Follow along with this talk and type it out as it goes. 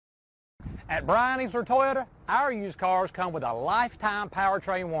At Bryan Easler Toyota, our used cars come with a lifetime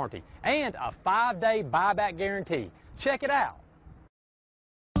powertrain warranty and a 5-day buyback guarantee. Check it out.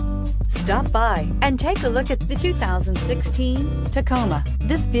 Stop by and take a look at the 2016 Tacoma.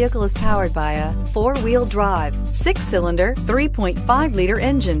 This vehicle is powered by a 4-wheel drive, 6-cylinder, 3.5-liter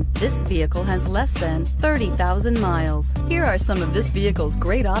engine. This vehicle has less than 30,000 miles. Here are some of this vehicle's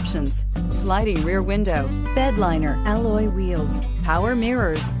great options: sliding rear window, bed liner, alloy wheels, power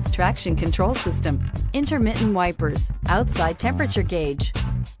mirrors, traction control system, intermittent wipers, outside temperature gauge.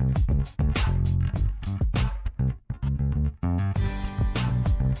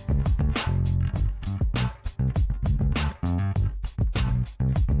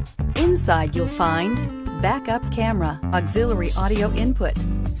 Inside you'll find backup camera, auxiliary audio input,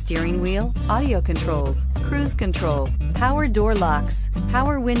 steering wheel audio controls, cruise control, power door locks,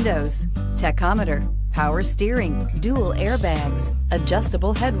 power windows, tachometer, power steering, dual airbags,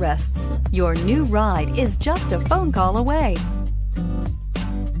 adjustable headrests. Your new ride is just a phone call away.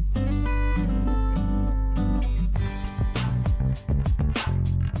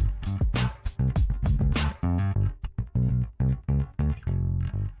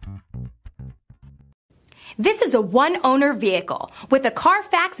 This is a one-owner vehicle with a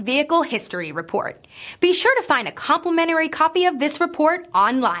Carfax Vehicle History Report. Be sure to find a complimentary copy of this report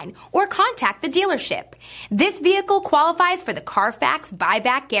online or contact the dealership. This vehicle qualifies for the Carfax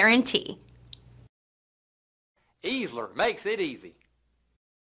Buyback Guarantee. Easler makes it easy.